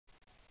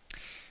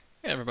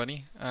Hey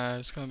everybody,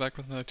 just coming back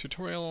with another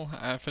tutorial,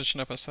 finishing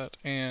up a set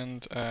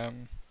and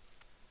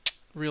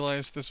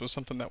realized this was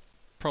something that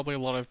probably a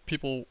lot of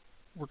people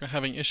were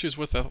having issues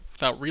with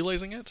without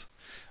realizing it.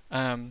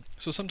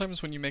 So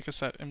sometimes when you make a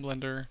set in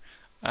Blender,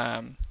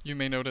 you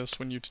may notice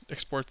when you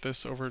export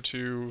this over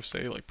to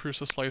say like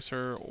Prusa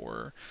Slicer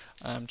or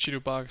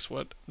Cheeto Box,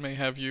 what may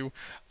have you,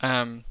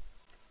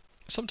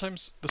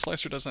 sometimes the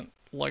slicer doesn't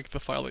like the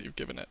file that you've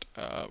given it.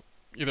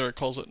 Either it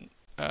calls it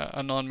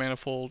a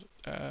non-manifold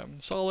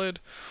solid,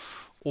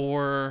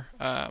 or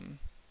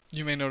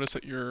you may notice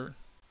that your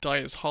die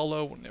is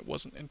hollow when it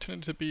wasn't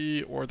intended to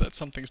be, or that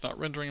something's not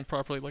rendering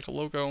properly, like a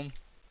logo.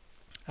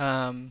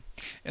 And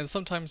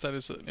sometimes that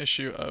is an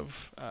issue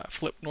of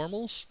flip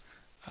normals,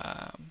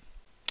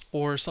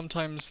 or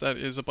sometimes that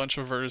is a bunch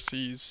of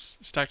vertices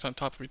stacked on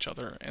top of each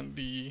other, and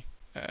the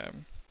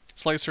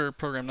slicer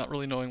program not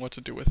really knowing what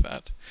to do with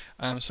that.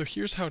 So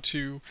here's how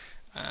to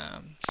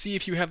see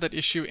if you have that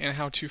issue and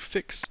how to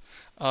fix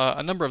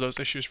a number of those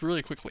issues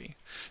really quickly.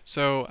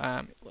 So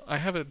I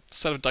have a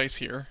set of dice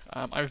here.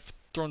 I've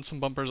thrown some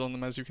bumpers on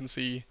them, as you can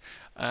see.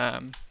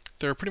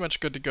 They're pretty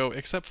much good to go,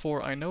 except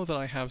for I know that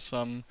I have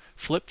some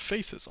flipped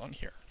faces on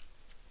here.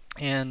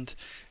 And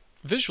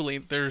visually,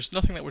 there's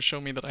nothing that would show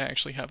me that I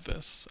actually have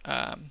this.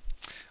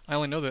 I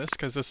only know this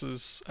because this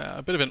is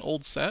a bit of an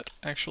old set,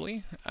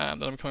 actually,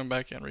 that I'm coming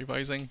back and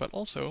revising, but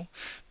also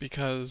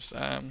because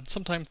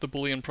sometimes the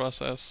Boolean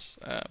process,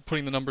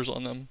 putting the numbers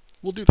on them,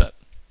 will do that.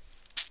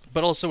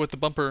 But also with the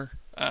bumper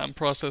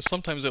process,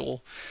 sometimes it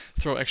will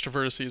throw extra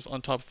vertices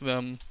on top of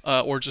them,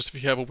 or just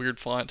if you have a weird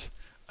font,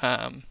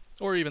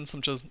 or even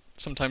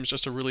sometimes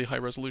just a really high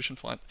resolution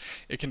font,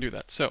 it can do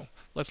that. So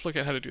let's look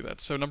at how to do that.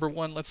 So number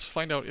one, let's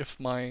find out if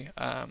my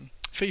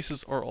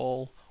faces are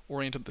all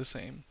oriented the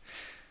same.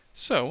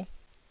 So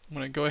I'm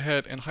going to go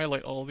ahead and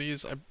highlight all of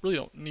these. I really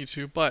don't need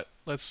to, but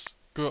let's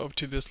go up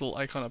to this little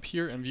icon up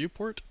here in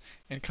viewport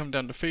and come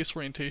down to face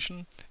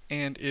orientation.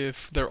 And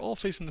if they're all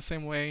facing the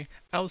same way,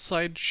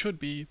 outside should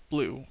be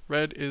blue.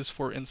 Red is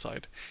for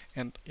inside.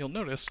 And you'll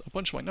notice a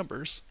bunch of my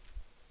numbers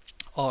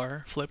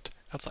are flipped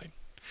outside.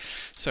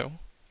 So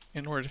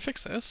in order to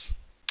fix this,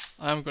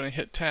 I'm going to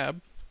hit Tab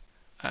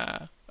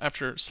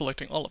after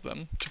selecting all of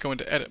them to go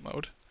into edit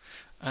mode.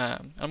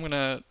 I'm going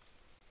to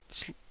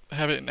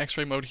have it in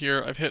X-ray mode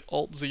here. I've hit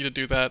Alt-Z to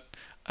do that.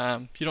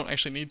 You don't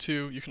actually need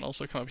to. You can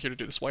also come up here to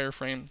do this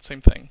wireframe, same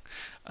thing.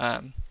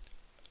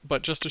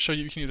 But just to show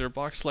you, you can either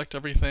box select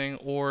everything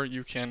or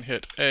you can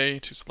hit A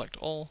to select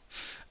all.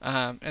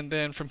 And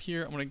then from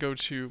here, I'm going to go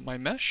to my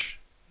mesh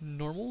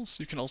normals.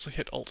 You can also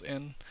hit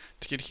Alt-N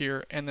to get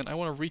here. And then I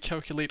want to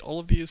recalculate all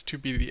of these to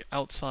be the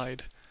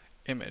outside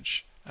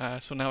image.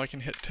 So now I can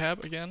hit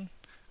Tab again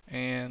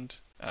and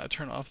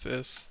turn off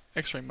this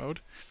X-ray mode.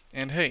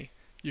 And hey,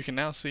 you can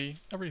now see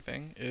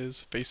everything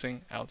is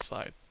facing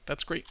outside.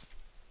 That's great.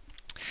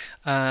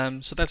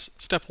 So that's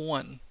step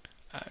one.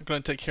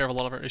 Going to take care of a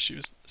lot of our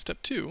issues.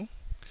 Step two,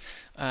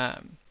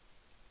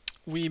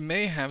 we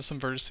may have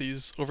some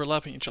vertices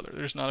overlapping each other.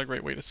 There's not a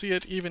great way to see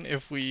it. Even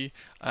if we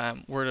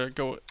were to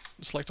go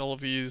select all of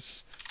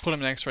these, put them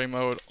in X-ray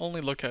mode,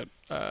 only look at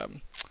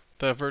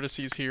the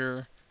vertices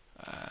here,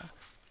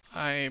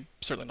 I'm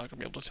certainly not going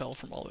to be able to tell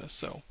from all this.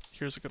 So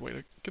here's a good way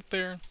to get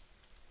there.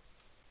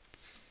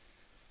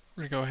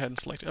 We're going to go ahead and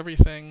select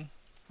everything,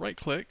 right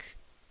click,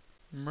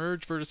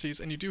 merge vertices,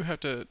 and you do have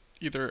to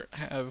either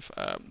have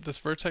this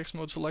vertex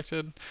mode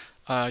selected.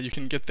 You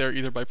can get there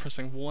either by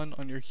pressing 1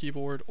 on your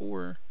keyboard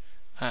or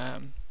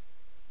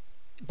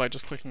by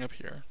just clicking up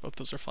here. Both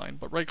those are fine,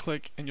 but right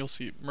click and you'll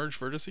see merge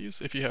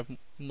vertices. If you have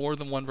more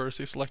than one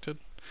vertex selected,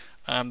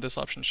 this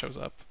option shows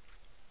up.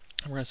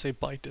 And we're going to say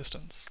by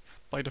distance.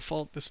 By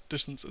default, this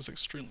distance is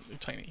extremely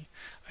tiny,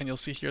 and you'll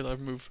see here that I've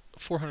moved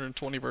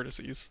 420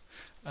 vertices.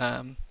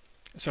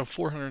 So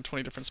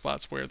 420 different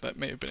spots where that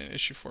may have been an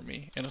issue for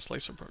me in a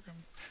slicer program.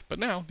 But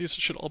now these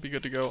should all be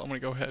good to go. I'm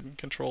going to go ahead and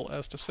Control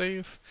S to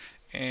save,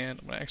 and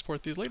I'm going to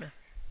export these later.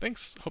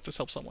 Thanks. Hope this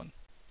helps someone.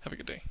 Have a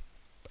good day.